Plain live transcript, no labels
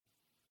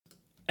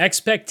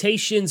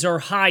Expectations are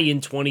high in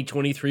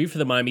 2023 for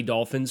the Miami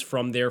Dolphins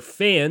from their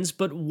fans,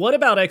 but what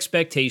about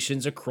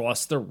expectations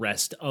across the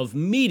rest of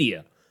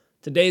media?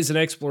 Today is an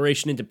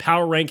exploration into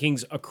power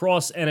rankings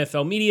across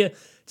NFL media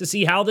to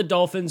see how the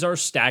Dolphins are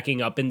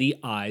stacking up in the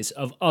eyes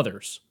of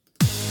others.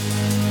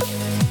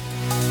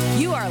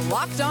 You are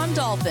Locked On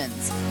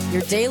Dolphins,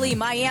 your daily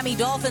Miami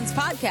Dolphins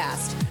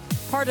podcast,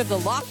 part of the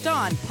Locked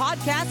On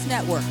Podcast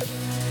Network,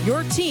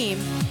 your team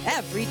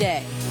every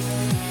day.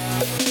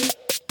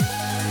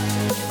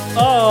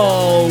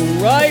 All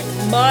right,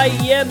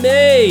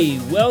 Miami.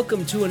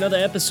 Welcome to another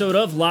episode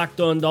of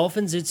Locked On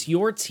Dolphins. It's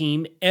your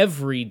team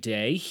every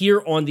day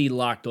here on the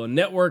Locked On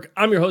Network.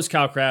 I'm your host,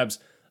 Kyle Krabs,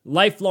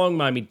 lifelong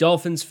Miami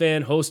Dolphins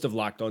fan, host of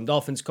Locked On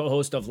Dolphins,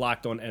 co-host of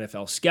Locked On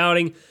NFL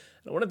Scouting.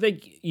 I want to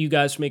thank you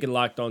guys for making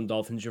Locked On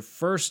Dolphins your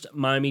first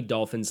Miami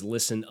Dolphins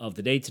listen of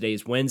the day. Today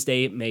is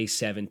Wednesday, May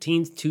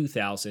 17th,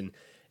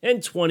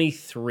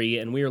 2023,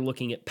 and we are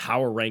looking at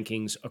power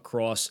rankings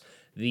across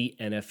the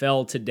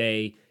NFL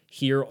today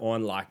here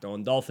on Locked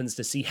On Dolphins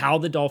to see how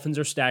the Dolphins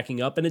are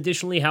stacking up and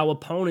additionally how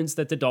opponents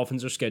that the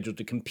Dolphins are scheduled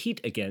to compete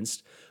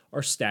against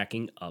are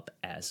stacking up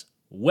as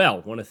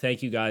well. I want to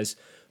thank you guys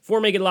for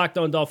making Locked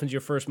On Dolphins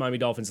your first Miami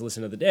Dolphins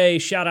listen of the day.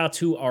 Shout out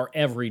to our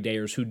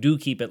everydayers who do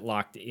keep it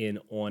locked in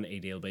on a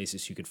daily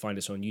basis. You can find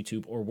us on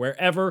YouTube or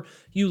wherever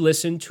you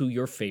listen to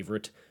your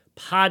favorite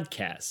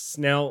podcasts.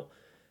 Now,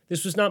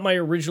 this was not my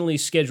originally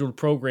scheduled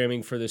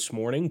programming for this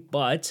morning,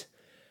 but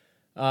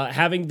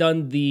having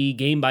done the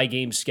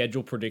game-by-game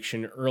schedule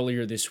prediction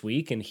earlier this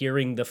week and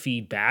hearing the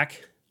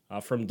feedback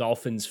from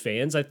Dolphins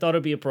fans, I thought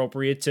it'd be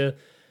appropriate to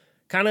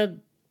kind of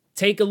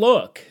take a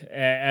look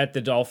at the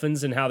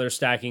Dolphins and how they're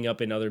stacking up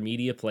in other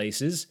media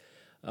places.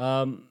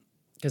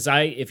 Because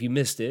if you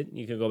missed it,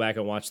 you can go back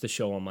and watch the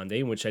show on Monday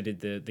in which I did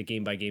the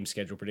game-by-game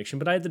schedule prediction.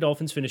 But I had the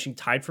Dolphins finishing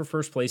tied for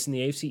first place in the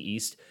AFC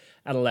East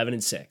at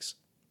 11-6.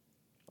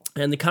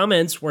 And the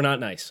comments were not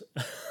nice.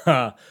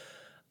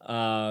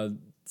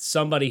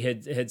 Somebody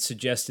had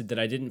suggested that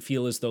I didn't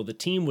feel as though the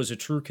team was a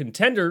true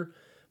contender,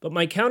 but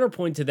my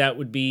counterpoint to that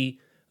would be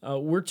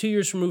we're 2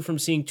 years removed from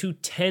seeing two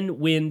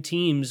 10-win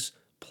teams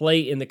play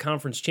in the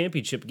conference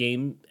championship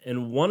game,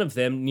 and one of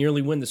them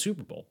nearly win the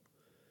Super Bowl.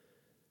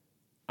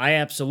 I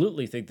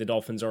absolutely think the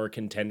Dolphins are a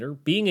contender.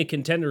 Being a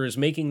contender is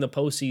making the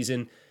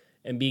postseason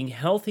and being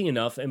healthy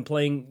enough and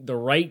playing the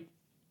right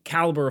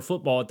caliber of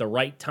football at the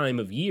right time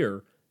of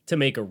year to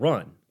make a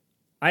run.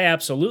 I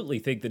absolutely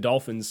think the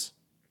Dolphins,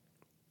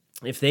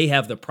 if they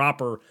have the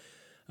proper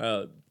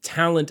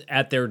talent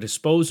at their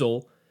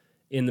disposal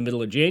in the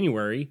middle of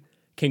January,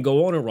 can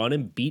go on a run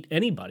and beat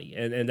anybody.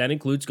 And that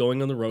includes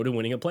going on the road and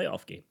winning a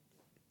playoff game.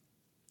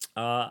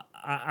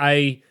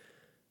 I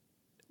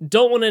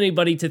don't want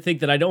anybody to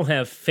think that I don't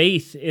have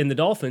faith in the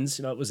Dolphins.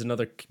 It was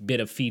another bit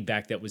of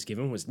feedback that was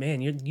given was,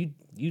 man,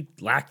 you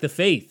lack the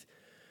faith.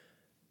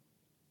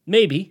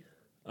 Maybe,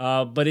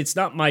 but it's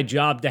not my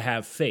job to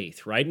have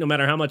faith, right? No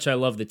matter how much I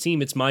love the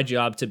team, it's my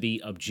job to be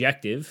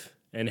objective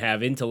and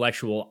have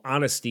intellectual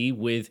honesty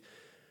with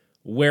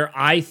where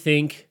I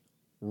think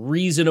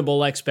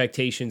reasonable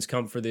expectations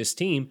come for this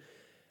team.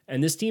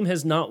 And this team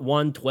has not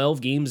won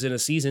 12 games in a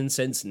season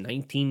since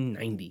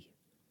 1990.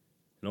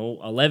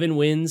 11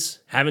 wins,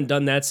 haven't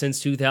done that since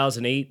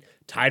 2008.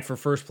 Tied for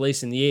first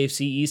place in the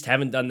AFC East,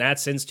 haven't done that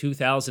since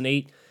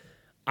 2008.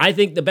 I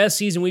think the best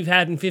season we've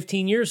had in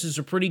 15 years is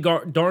a pretty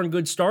darn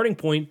good starting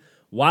point,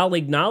 while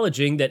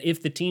acknowledging that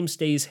if the team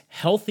stays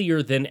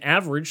healthier than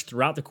average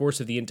throughout the course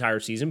of the entire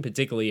season,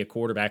 particularly a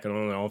quarterback and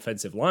on an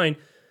offensive line,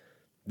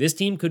 this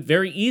team could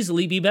very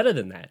easily be better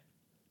than that.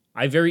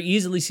 I very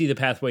easily see the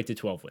pathway to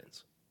 12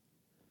 wins.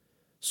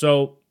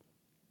 So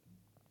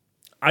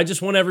I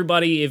just want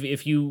everybody,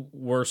 if you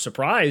were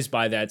surprised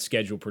by that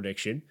schedule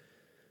prediction,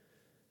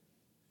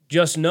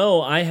 just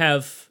know I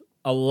have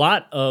a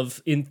lot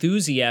of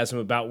enthusiasm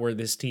about where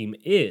this team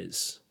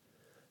is,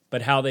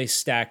 but how they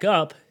stack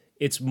up,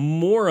 it's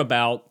more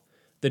about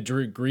the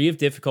degree of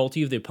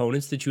difficulty of the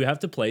opponents that you have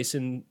to face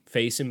in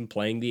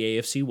playing the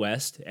AFC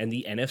West and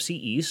the NFC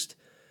East.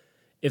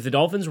 If the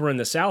Dolphins were in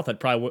the South, I'd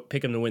probably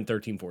pick them to win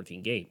 13,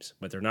 14 games,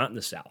 but they're not in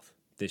the South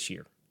this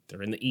year.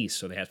 They're in the East,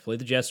 so they have to play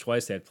the Jets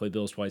twice, they have to play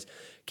Bills twice.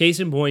 Case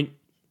in point,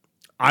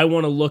 I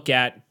want to look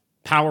at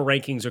power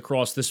rankings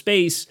across the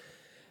space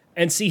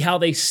and see how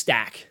they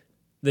stack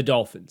the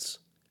Dolphins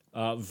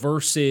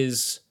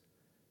versus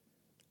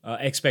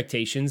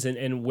expectations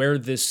and where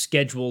the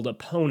scheduled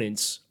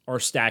opponents are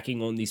stacking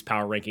on these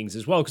power rankings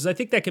as well, because I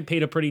think that could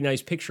paint a pretty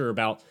nice picture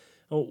about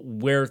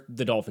where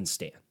the Dolphins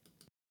stand.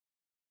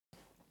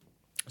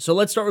 So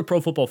let's start with Pro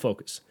Football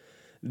Focus.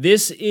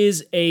 This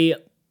is a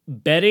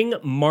betting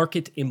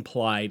market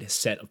implied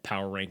set of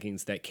power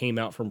rankings that came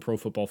out from Pro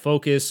Football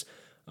Focus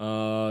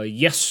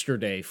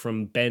yesterday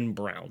from Ben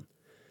Brown.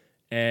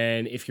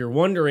 And if you're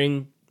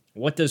wondering,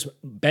 what does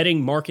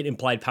betting market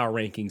implied power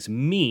rankings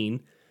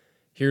mean?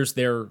 Here's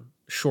their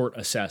short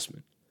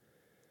assessment.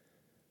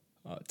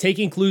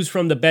 Taking clues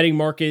from the betting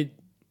market,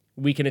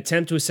 we can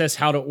attempt to assess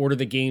how the order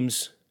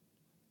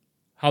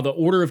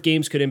of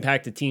games could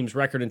impact the team's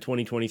record in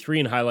 2023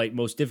 and highlight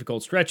most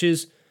difficult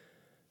stretches.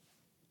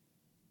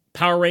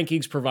 Power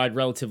rankings provide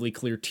relatively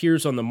clear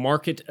tiers on the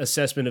market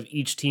assessment of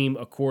each team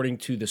according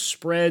to the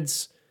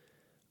spreads.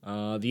 The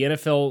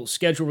NFL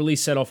schedule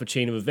release set off a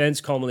chain of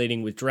events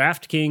culminating with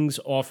DraftKings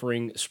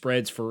offering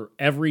spreads for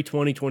every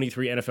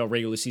 2023 NFL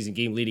regular season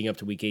game leading up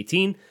to Week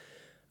 18.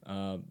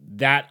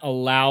 That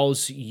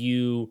allows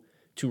you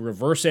to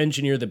reverse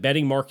engineer the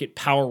betting market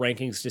power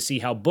rankings to see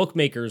how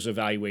bookmakers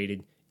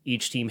evaluated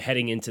each team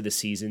heading into the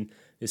season.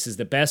 This is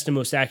the best and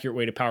most accurate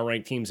way to power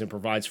rank teams and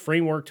provides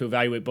framework to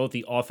evaluate both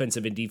the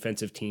offensive and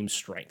defensive team's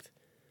strength.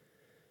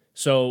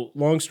 So,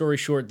 long story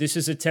short, this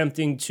is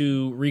attempting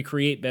to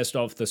recreate best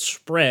off the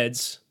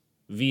spreads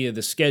via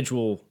the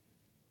schedule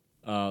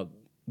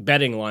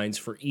betting lines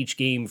for each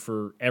game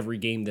for every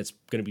game that's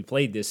going to be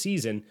played this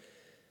season,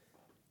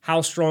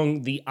 how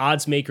strong the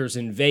odds makers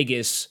in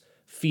Vegas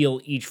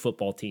feel each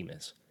football team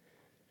is.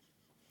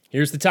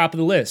 Here's the top of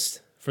the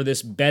list for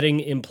this betting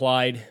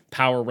implied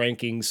power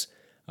rankings.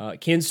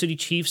 Kansas City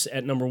Chiefs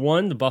at number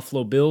 1, the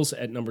Buffalo Bills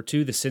at number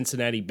 2, the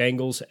Cincinnati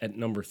Bengals at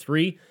number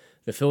 3,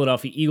 the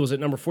Philadelphia Eagles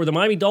at number 4, the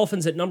Miami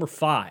Dolphins at number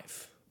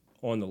 5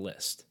 on the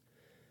list.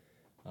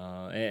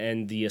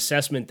 And the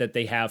assessment that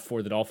they have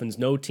for the Dolphins,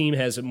 no team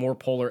has more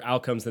polar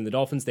outcomes than the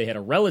Dolphins. They had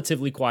a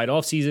relatively quiet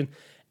offseason,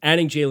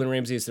 adding Jalen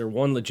Ramsey as their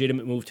one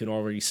legitimate move to an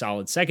already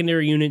solid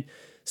secondary unit.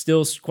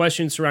 Still,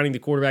 questions surrounding the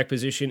quarterback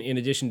position, in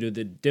addition to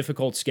the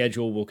difficult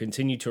schedule, will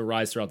continue to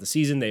arise throughout the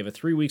season. They have a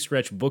 3-week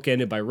stretch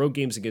bookended by road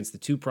games against the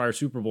 2 prior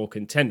Super Bowl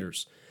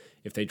contenders.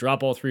 If they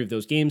drop all 3 of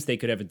those games, they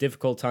could have a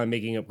difficult time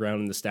making up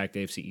ground in the stacked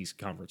AFC East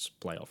Conference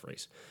playoff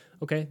race.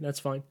 Okay, that's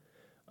fine.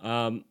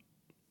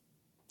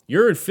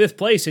 You're in 5th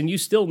place, and you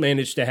still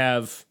managed to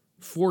have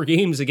 4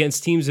 games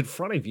against teams in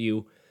front of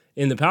you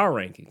in the power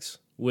rankings,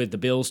 with the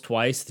Bills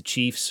twice, the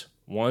Chiefs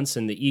once,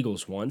 and the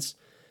Eagles once.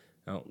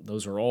 Now,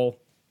 those are all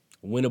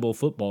winnable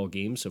football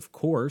games, of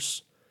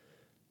course.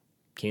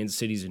 Kansas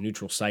City's a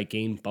neutral site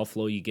game.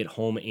 Buffalo, you get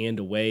home and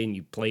away, and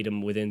you played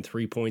them within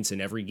 3 points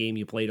in every game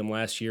you played them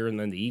last year, and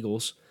then the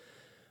Eagles.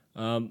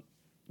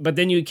 But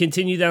then you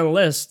continue down the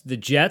list. The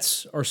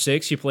Jets are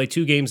 6. You play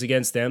 2 games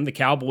against them. The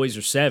Cowboys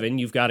are 7.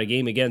 You've got a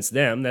game against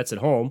them. That's at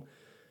home.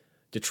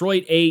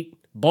 Detroit 8.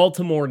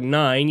 Baltimore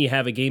 9. You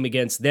have a game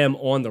against them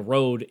on the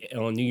road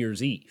on New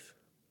Year's Eve.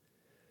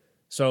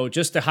 So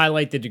just to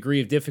highlight the degree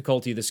of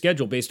difficulty of the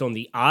schedule based on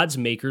the odds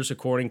makers,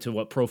 according to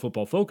what Pro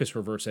Football Focus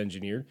reverse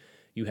engineered,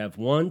 you have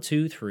 1,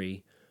 2,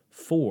 3,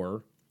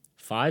 4,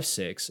 5,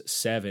 6,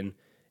 7,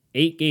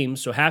 8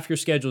 games. So half your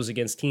schedule is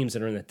against teams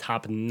that are in the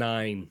top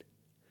 9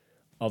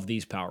 of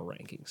these power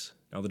rankings.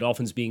 Now, the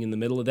Dolphins being in the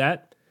middle of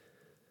that,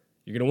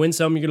 you're going to win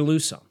some, you're going to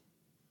lose some.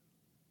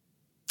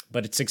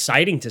 But it's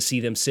exciting to see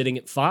them sitting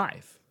at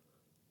 5.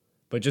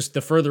 But just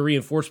the further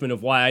reinforcement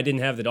of why I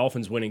didn't have the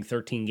Dolphins winning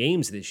 13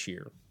 games this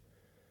year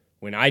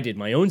when I did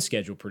my own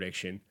schedule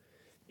prediction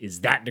is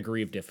that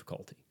degree of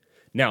difficulty.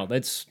 Now,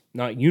 that's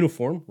not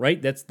uniform,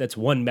 right? That's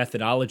one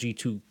methodology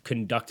to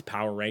conduct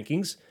power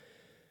rankings.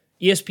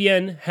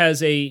 ESPN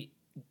has a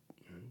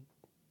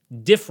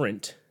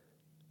different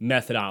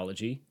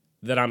methodology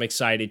that I'm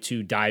excited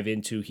to dive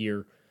into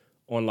here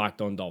on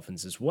Locked On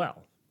Dolphins as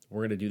well.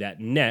 We're going to do that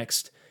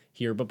next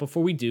here, but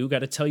before we do, got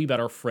to tell you about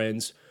our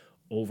friends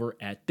over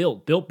at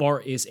Built. Built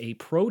Bar is a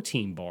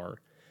protein bar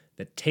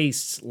that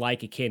tastes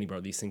like a candy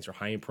bar. These things are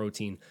high in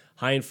protein,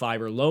 high in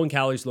fiber, low in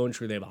calories, low in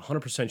sugar. They have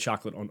 100%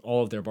 chocolate on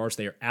all of their bars.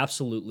 They are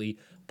absolutely,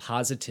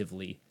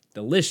 positively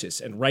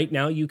delicious. And right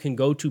now you can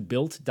go to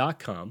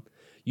Built.com,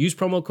 use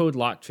promo code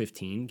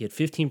LOCKED15, get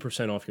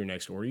 15% off your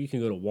next order. You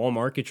can go to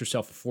Walmart, get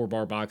yourself a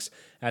 4-bar box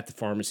at the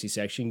pharmacy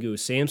section. Go to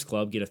Sam's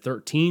Club, get a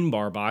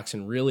 13-bar box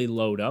and really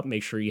load up.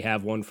 Make sure you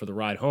have one for the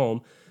ride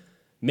home.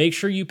 Make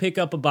sure you pick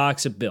up a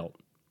box of Built.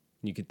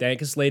 You can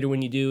thank us later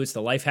when you do. It's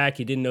the life hack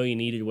you didn't know you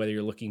needed, whether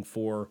you're looking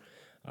for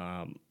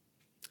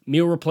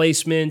meal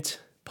replacement,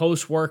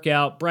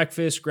 post-workout,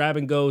 breakfast, grab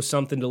and go,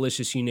 something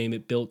delicious, you name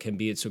it, Built can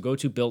be it. So go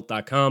to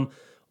Built.com,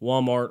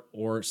 Walmart,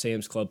 or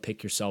Sam's Club.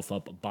 Pick yourself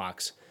up a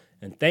box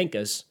and thank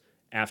us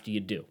after you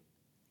do.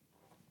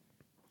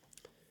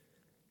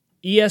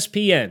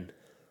 ESPN,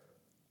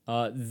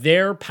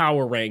 their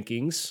power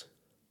rankings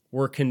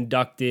were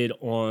conducted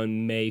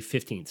on May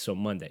 15th, so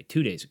Monday,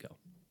 2 days ago.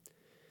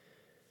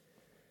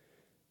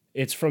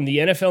 It's from the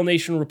NFL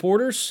Nation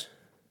reporters.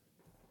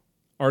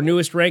 Our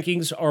newest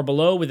rankings are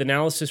below with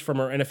analysis from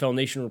our NFL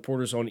Nation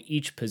reporters on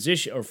each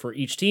position or for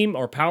each team.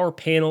 Our power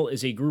panel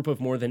is a group of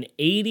more than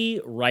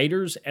 80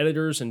 writers,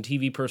 editors, and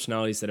TV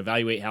personalities that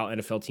evaluate how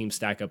NFL teams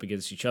stack up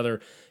against each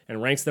other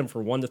and ranks them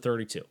from 1 to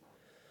 32.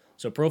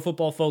 So Pro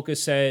Football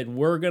Focus said,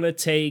 we're going to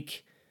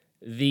take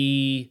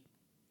the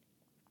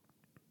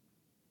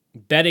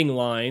betting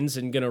lines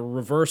and going to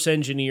reverse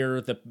engineer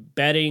the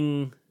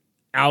betting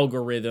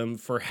algorithm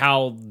for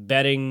how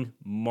betting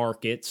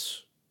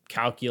markets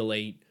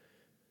calculate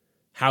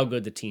how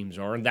good the teams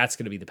are, and that's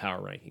going to be the power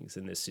rankings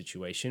in this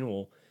situation.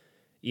 Well,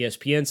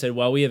 ESPN said,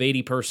 well, we have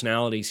 80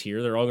 personalities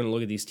here. They're all going to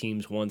look at these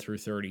teams 1 through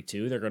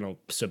 32. They're going to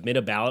submit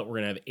a ballot. We're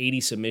going to have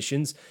 80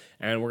 submissions,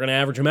 and we're going to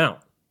average them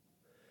out.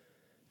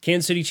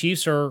 Kansas City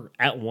Chiefs are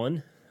at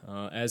 1.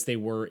 as they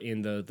were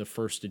in the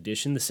first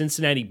edition. The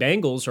Cincinnati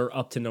Bengals are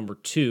up to number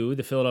 2.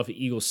 The Philadelphia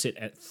Eagles sit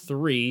at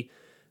 3.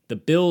 The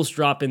Bills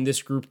drop in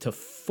this group to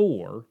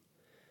 4.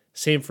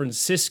 San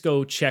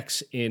Francisco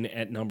checks in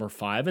at number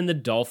 5, and the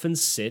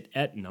Dolphins sit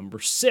at number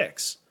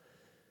 6.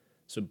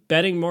 So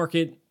betting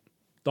market,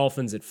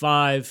 Dolphins at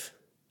 5.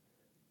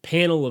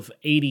 Panel of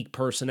 80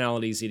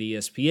 personalities at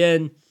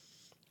ESPN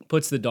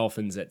puts the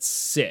Dolphins at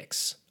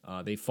 6.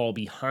 They fall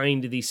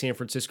behind the San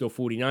Francisco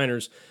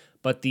 49ers,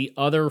 but the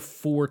other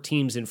 4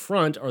 teams in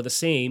front are the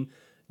same,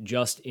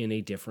 just in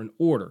a different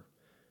order.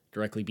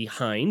 Directly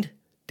behind,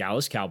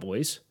 Dallas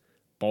Cowboys,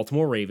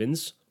 Baltimore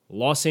Ravens,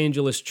 Los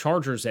Angeles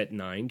Chargers at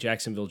 9,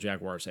 Jacksonville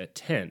Jaguars at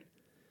 10.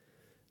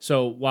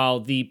 So while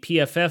the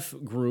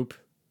PFF group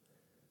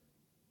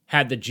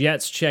had the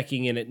Jets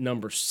checking in at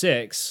number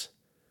 6,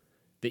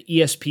 the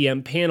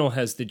ESPN panel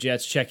has the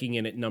Jets checking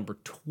in at number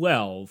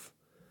 12.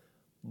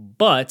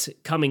 But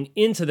coming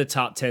into the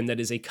top 10, that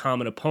is a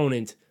common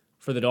opponent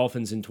for the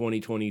Dolphins in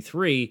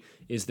 2023,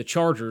 is the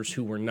Chargers,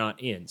 who were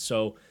not in.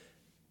 So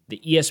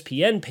the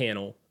ESPN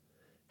panel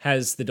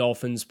has the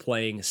Dolphins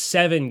playing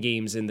 7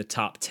 games in the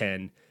top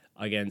 10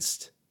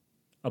 against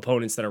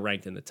opponents that are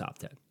ranked in the top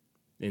 10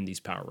 in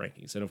these power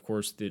rankings. And of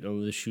course,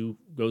 the shoe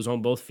goes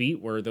on both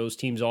feet, where those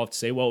teams all have to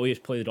say, well, we have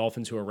to play the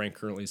Dolphins, who are ranked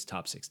currently as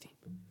top 16.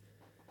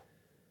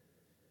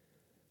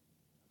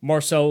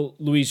 Marcel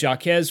Louis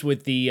Jacques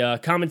with the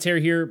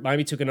commentary here.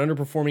 Miami took an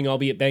underperforming,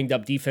 albeit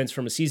banged-up defense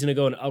from a season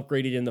ago and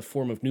upgraded in the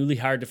form of newly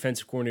hired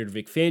defensive coordinator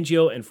Vic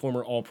Fangio and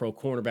former All-Pro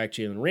cornerback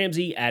Jalen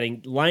Ramsey.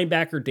 Adding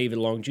linebacker David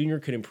Long Jr.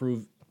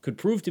 could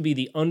prove to be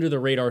the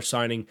under-the-radar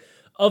signing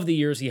of the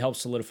year as he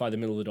helps solidify the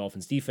middle of the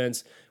Dolphins'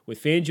 defense.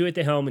 With Fangio at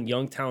the helm and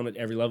young talent at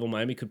every level,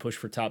 Miami could push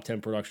for top 10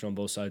 production on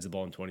both sides of the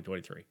ball in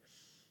 2023.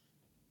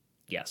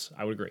 Yes,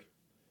 I would agree.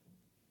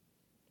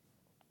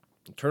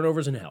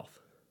 Turnovers and health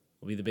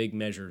will be the big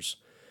measures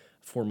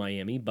for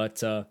Miami.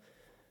 But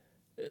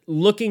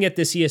looking at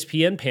this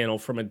ESPN panel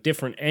from a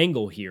different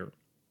angle here,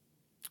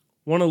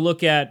 want to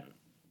look at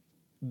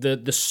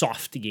the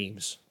soft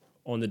games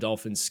on the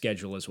Dolphins'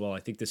 schedule as well. I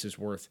think this is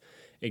worth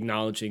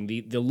acknowledging.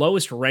 The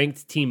lowest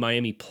ranked team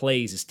Miami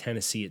plays is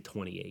Tennessee at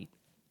 28.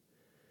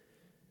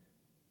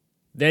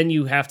 Then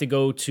you have to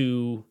go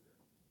to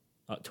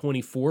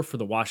 24 for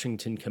the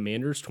Washington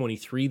Commanders,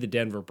 23 the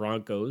Denver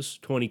Broncos,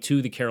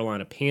 22 the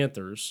Carolina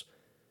Panthers,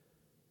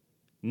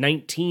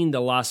 19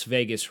 the Las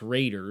Vegas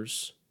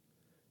Raiders,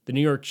 the New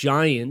York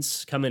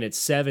Giants come in at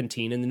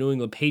 17, and the New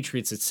England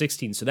Patriots at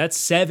 16. So that's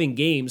 7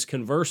 games,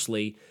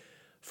 conversely,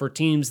 for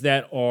teams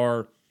that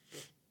are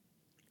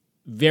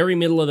very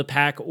middle of the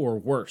pack or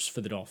worse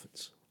for the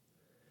Dolphins.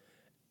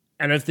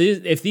 And if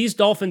these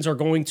Dolphins are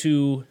going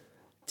to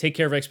take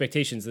care of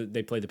expectations,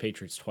 they play the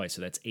Patriots twice,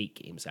 so that's 8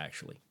 games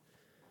actually.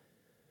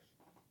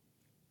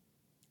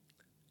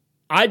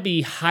 I'd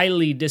be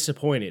highly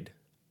disappointed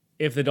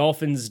if the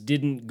Dolphins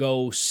didn't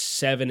go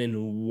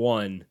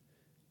 7-1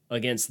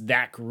 against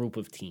that group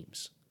of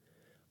teams.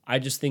 I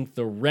just think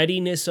the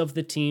readiness of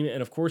the team,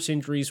 and of course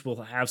injuries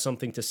will have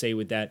something to say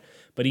with that,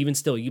 but even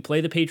still, you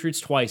play the Patriots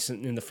twice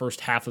in the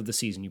first half of the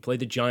season. You play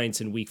the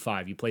Giants in week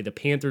 5. You play the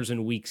Panthers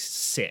in week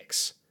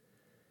 6.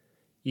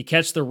 You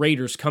catch the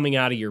Raiders coming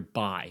out of your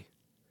bye.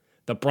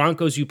 The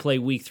Broncos you play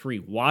week 3.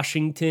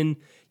 Washington,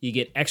 you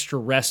get extra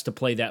rest to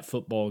play that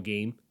football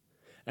game.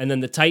 And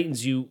then the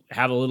Titans, you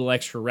have a little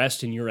extra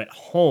rest and you're at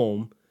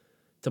home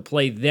to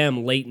play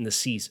them late in the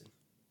season.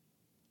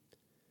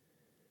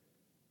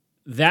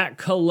 That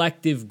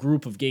collective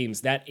group of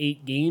games, that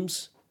 8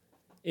 games,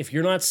 if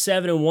you're not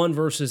 7-1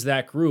 versus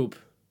that group,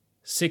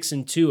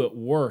 6-2 at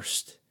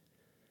worst,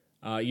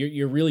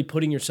 you're really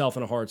putting yourself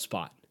in a hard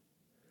spot.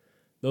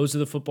 Those are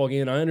the football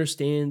games. I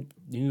understand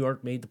New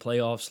York made the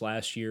playoffs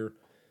last year,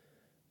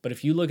 but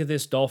if you look at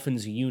this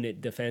Dolphins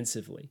unit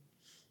defensively,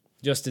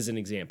 just as an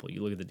example,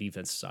 you look at the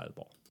defensive side of the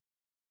ball,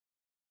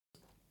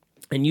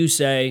 and you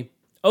say,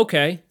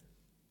 okay,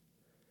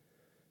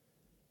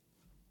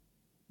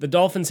 the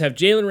Dolphins have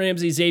Jalen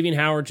Ramsey, Xavier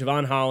Howard,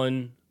 Javon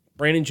Holland,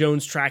 Brandon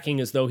Jones tracking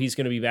as though he's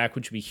going to be back,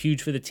 which would be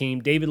huge for the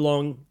team. David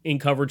Long in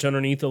coverage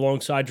underneath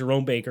alongside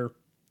Jerome Baker,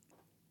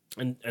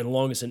 and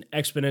Long is an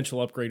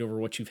exponential upgrade over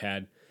what you've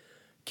had.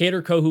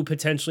 Kader Kohu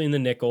potentially in the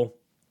nickel.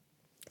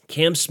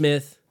 Cam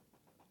Smith.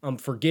 I'm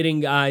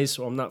forgetting guys.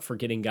 Well, I'm not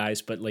forgetting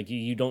guys, but like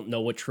you don't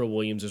know what Trill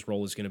Williams'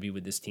 role is going to be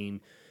with this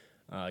team.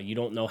 You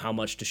don't know how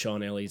much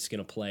Deshaun Elliott's going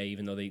to play,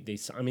 even though they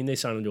signed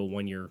him to a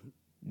 1-year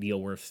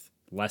deal worth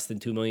less than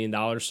 $2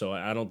 million. So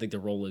I don't think the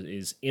role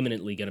is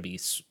imminently going to be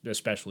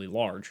especially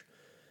large.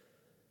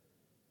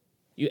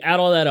 You add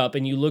all that up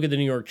and you look at the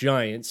New York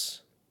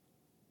Giants.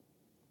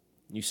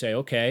 You say,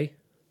 okay,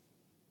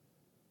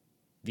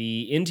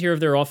 the interior of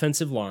their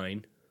offensive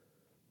line,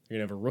 you're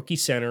going to have a rookie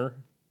center.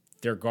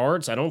 Their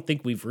guards, I don't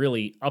think we've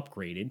really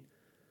upgraded.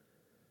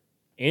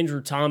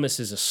 Andrew Thomas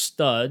is a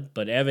stud,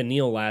 but Evan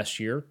Neal last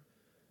year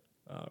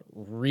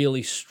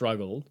really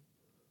struggled.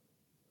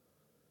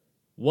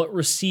 What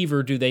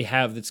receiver do they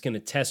have that's going to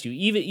test you?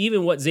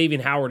 Even what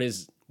Xavier Howard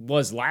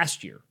was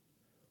last year.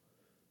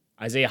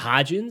 Isaiah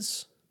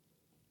Hodgins?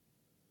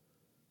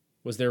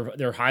 was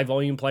their high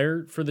volume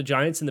player for the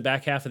Giants in the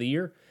back half of the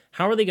year.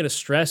 How are they going to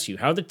stress you?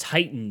 How are the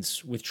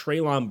Titans with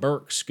Treylon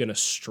Burks going to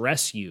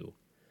stress you?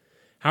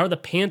 How are the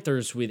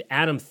Panthers with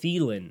Adam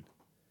Thielen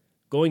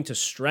going to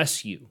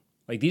stress you?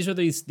 Like these are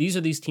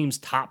these teams'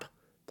 top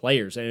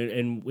players,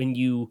 and when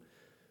you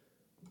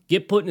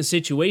get put in a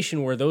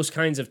situation where those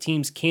kinds of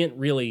teams can't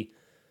really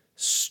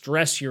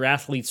stress your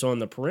athletes on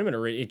the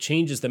perimeter, it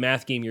changes the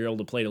math game you're able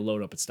to play to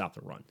load up and stop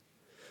the run.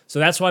 So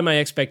that's why my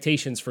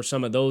expectations for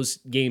some of those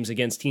games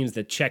against teams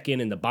that check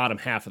in the bottom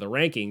half of the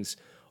rankings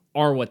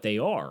are what they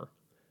are,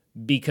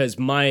 because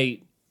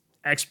my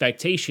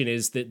expectation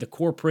is that the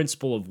core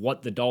principle of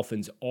what the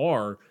Dolphins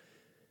are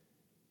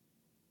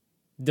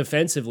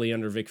defensively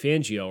under Vic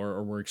Fangio,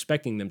 or we're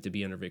expecting them to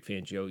be under Vic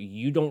Fangio,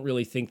 you don't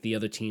really think the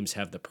other teams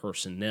have the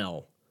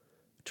personnel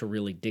to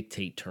really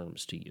dictate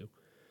terms to you.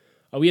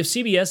 We have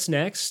CBS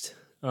next.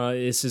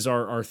 This is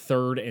our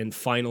third and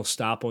final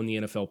stop on the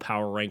NFL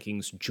Power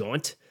Rankings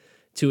jaunt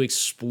to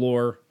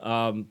explore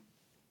how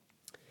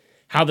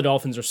the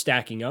Dolphins are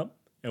stacking up.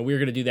 And we're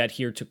going to do that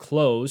here to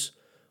close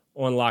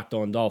on Locked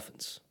On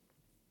Dolphins.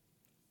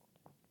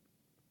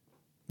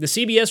 The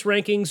CBS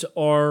rankings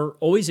are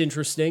always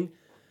interesting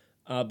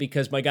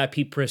because my guy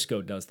Pete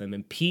Prisco does them.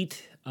 And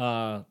Pete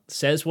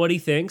says what he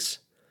thinks.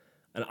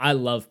 And I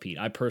love Pete.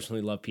 I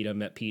personally love Pete. I've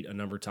met Pete a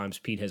number of times.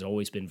 Pete has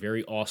always been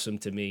very awesome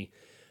to me.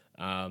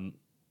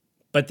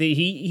 But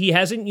he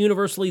hasn't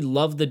universally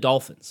loved the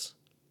Dolphins.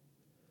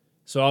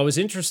 So I was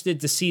interested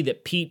to see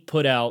that Pete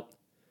put out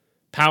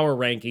power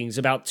rankings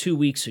about 2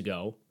 weeks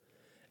ago.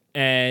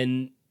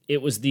 And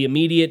it was the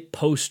immediate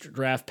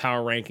post-draft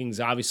power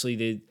rankings.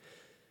 Obviously,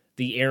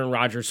 the Aaron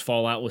Rodgers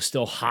fallout was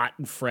still hot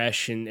and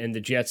fresh. And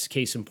the Jets,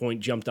 case in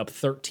point, jumped up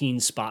 13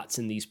 spots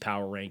in these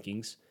power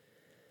rankings.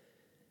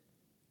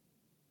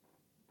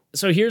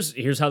 So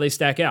here's how they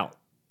stack out,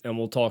 and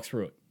we'll talk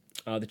through it.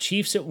 The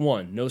Chiefs at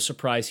 1, no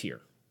surprise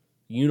here.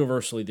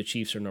 Universally, the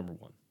Chiefs are number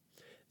 1.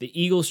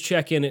 The Eagles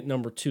check in at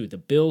number 2. The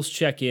Bills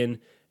check in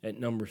at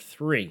number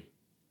 3.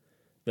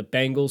 The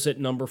Bengals at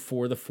number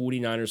 4. The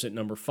 49ers at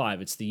number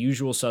 5. It's the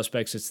usual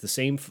suspects. It's the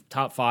same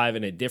top 5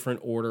 in a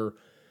different order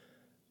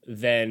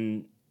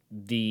than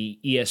the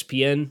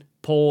ESPN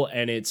poll,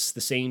 and it's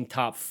the same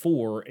top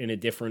 4 in a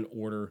different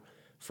order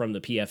from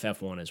the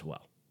PFF one as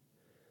well.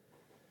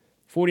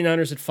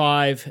 49ers at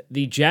 5.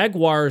 The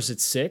Jaguars at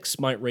 6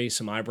 might raise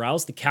some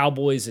eyebrows. The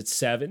Cowboys at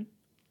 7.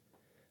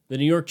 The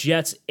New York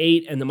Jets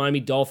 8, and the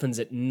Miami Dolphins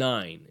at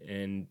 9.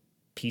 And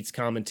Pete's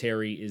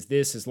commentary is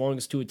this: as long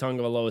as Tua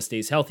Tagovailoa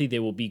stays healthy, they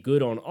will be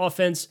good on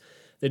offense.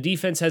 The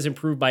defense has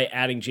improved by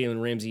adding Jalen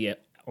Ramsey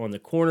on the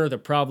corner. The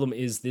problem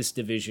is this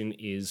division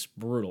is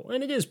brutal,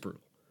 and it is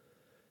brutal.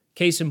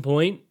 Case in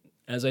point,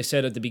 as I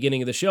said at the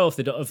beginning of the show, if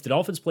the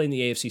Dolphins play in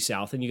the AFC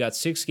South and you got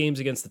 6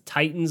 games against the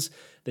Titans,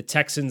 the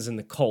Texans, and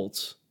the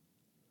Colts,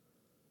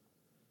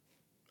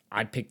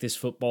 I'd pick this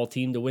football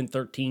team to win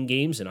 13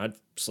 games, and I'd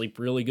sleep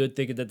really good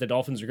thinking that the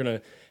Dolphins are going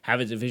to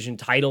have a division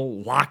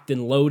title locked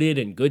and loaded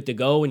and good to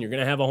go, and you're going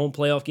to have a home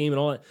playoff game and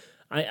all that.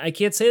 I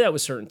can't say that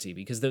with certainty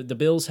because the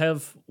Bills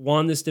have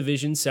won this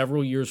division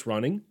several years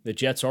running. The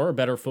Jets are a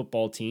better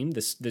football team.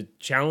 The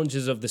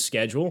challenges of the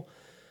schedule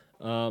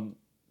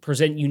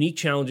present unique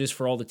challenges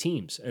for all the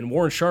teams. And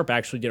Warren Sharp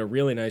actually did a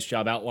really nice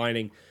job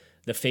outlining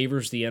the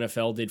favors the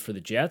NFL did for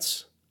the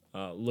Jets,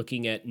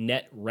 looking at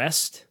net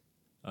rest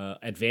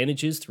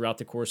advantages throughout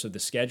the course of the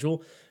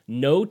schedule.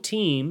 No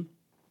team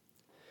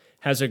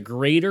has a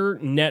greater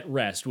net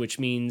rest, which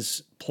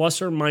means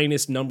plus or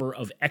minus number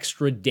of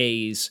extra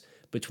days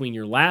between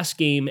your last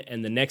game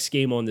and the next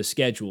game on the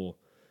schedule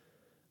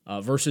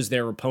versus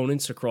their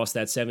opponents across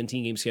that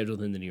 17-game schedule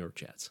than the New York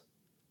Jets.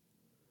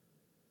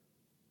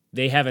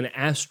 They have an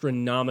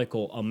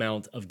astronomical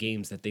amount of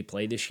games that they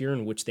play this year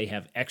in which they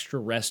have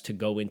extra rest to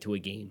go into a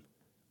game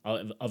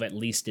of at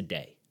least a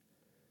day.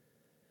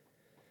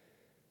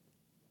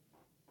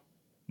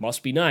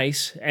 Must be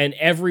nice. And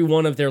every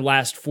one of their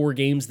last 4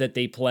 games that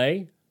they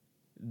play,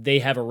 they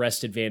have a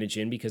rest advantage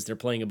in because they're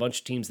playing a bunch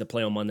of teams that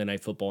play on Monday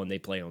Night Football and they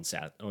play on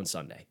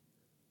Sunday.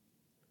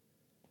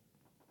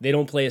 They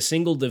don't play a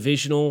single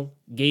divisional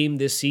game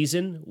this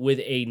season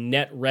with a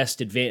net rest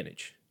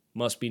advantage.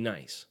 Must be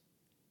nice.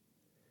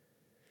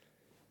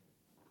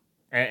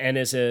 And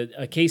as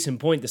a case in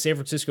point, the San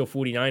Francisco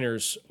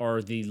 49ers are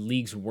the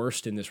league's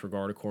worst in this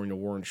regard, according to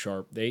Warren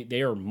Sharp.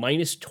 They are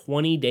minus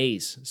 20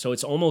 days. So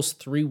it's almost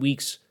 3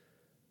 weeks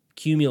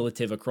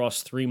cumulative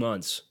across 3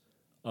 months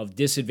of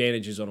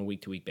disadvantages on a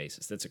week-to-week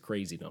basis. That's a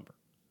crazy number.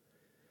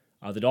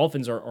 The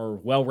Dolphins are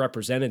well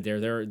represented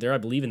there. They're, I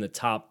believe, in the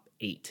top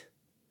 8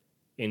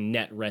 in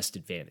net rest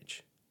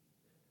advantage.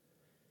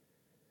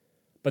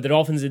 But the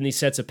Dolphins in these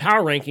sets of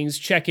power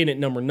rankings check in at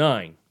number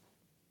 9.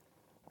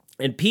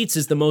 And Pete's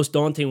is the most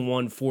daunting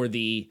one for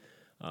the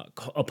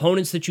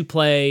opponents that you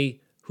play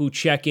who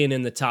check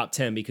in the top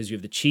 10 because you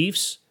have the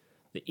Chiefs,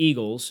 the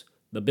Eagles,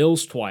 the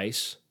Bills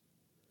twice,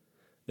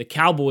 the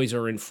Cowboys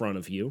are in front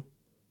of you,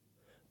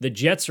 the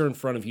Jets are in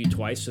front of you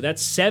twice, so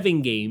that's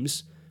 7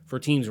 games for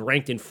teams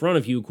ranked in front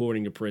of you,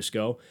 according to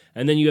Prisco.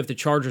 And then you have the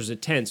Chargers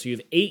at 10. So you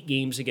have 8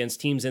 games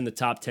against teams in the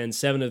top 10.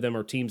 7 of them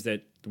are teams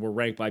that were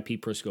ranked by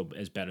Pete Prisco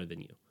as better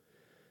than you.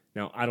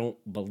 Now, I don't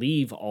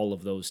believe all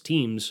of those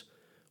teams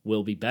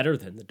will be better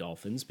than the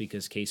Dolphins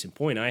because, case in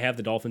point, I have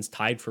the Dolphins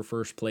tied for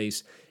first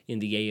place in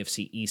the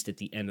AFC East at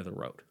the end of the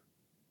road.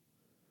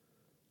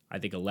 I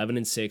think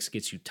 11-6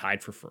 gets you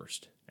tied for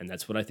first, and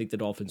that's what I think the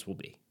Dolphins will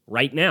be.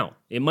 Right now,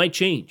 it might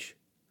change.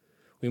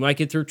 We might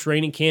get through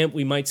training camp.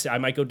 I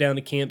might go down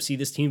to camp, see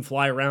this team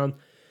fly around,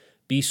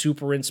 be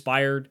super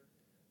inspired,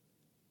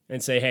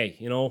 and say, hey,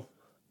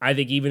 I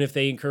think even if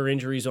they incur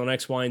injuries on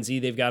X, Y, and Z,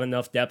 they've got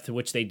enough depth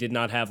which they did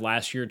not have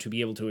last year to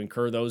be able to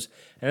incur those.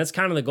 And that's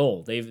kind of the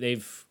goal.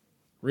 They've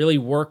really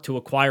worked to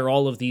acquire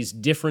all of these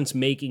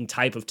difference-making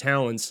type of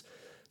talents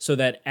so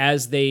that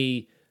as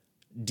they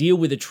deal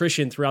with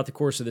attrition throughout the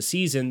course of the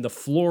season, the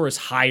floor is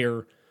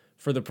higher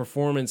for the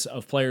performance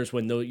of players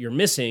when you're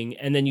missing,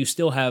 and then you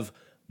still have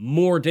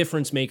more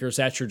difference makers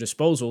at your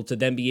disposal to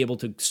then be able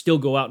to still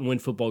go out and win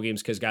football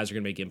games because guys are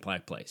going to make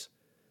impact plays.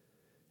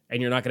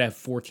 And you're not going to have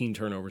 14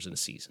 turnovers in a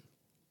season.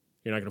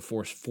 You're not going to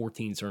force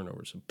 14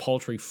 turnovers, a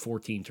paltry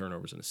 14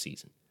 turnovers in a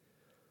season.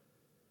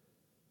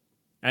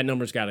 That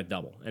number's got to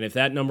double. And if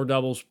that number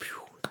doubles,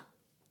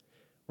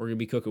 we're going to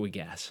be cooking with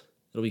gas.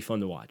 It'll be fun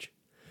to watch.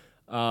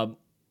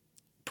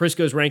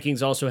 Prisco's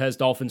rankings also has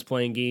Dolphins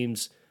playing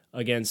games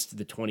against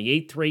the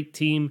 28th ranked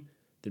team,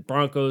 the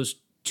Broncos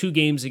 2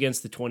 games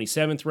against the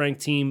 27th ranked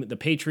team, the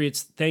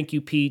Patriots, thank you,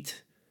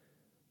 Pete.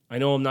 I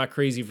know I'm not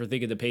crazy for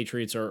thinking the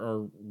Patriots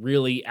are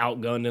really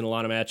outgunned in a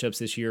lot of matchups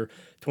this year.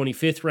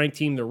 25th ranked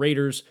team, the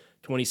Raiders.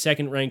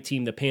 22nd ranked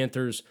team, the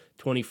Panthers.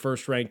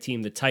 21st ranked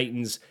team, the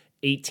Titans.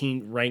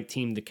 18th ranked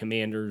team, the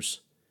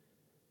Commanders.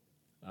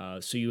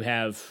 So you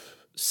have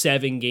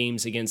 7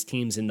 games against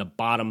teams in the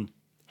bottom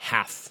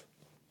half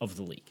of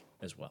the league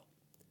as well.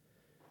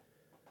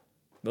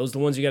 Those are the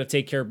ones you got to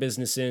take care of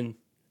business in.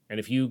 And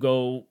if you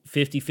go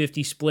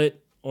 50-50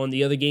 split on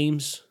the other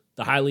games,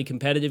 the highly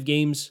competitive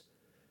games,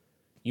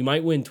 you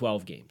might win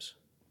 12 games.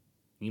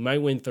 You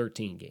might win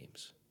 13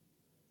 games.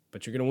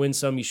 But you're going to win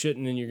some you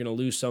shouldn't, and you're going to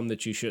lose some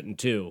that you shouldn't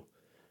too.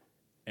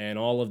 And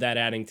all of that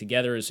adding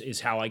together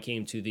is how I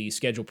came to the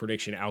schedule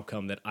prediction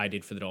outcome that I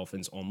did for the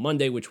Dolphins on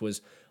Monday, which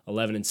was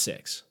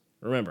 11-6.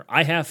 Remember,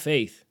 I have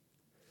faith,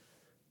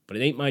 but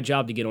it ain't my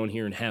job to get on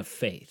here and have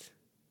faith.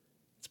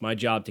 It's my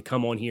job to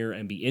come on here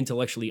and be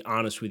intellectually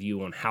honest with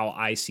you on how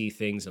I see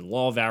things and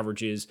law of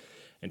averages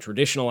and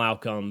traditional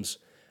outcomes,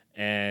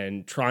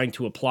 and trying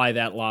to apply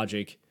that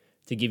logic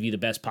to give you the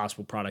best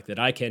possible product that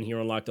I can here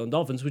on Locked On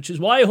Dolphins, which is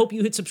why I hope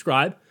you hit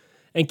subscribe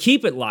and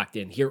keep it locked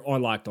in here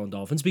on Locked On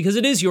Dolphins, because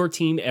it is your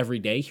team every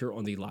day here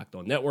on the Locked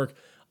On Network.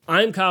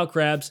 I'm Kyle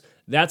Krabs.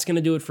 That's going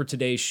to do it for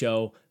today's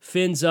show.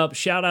 Fins up.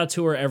 Shout out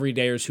to our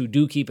everydayers who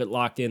do keep it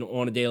locked in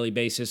on a daily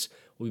basis.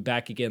 We'll be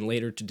back again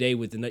later today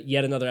with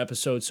yet another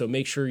episode, so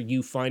make sure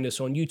you find us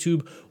on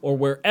YouTube or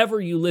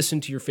wherever you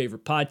listen to your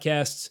favorite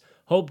podcasts.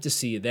 Hope to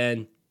see you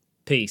then.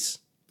 Peace.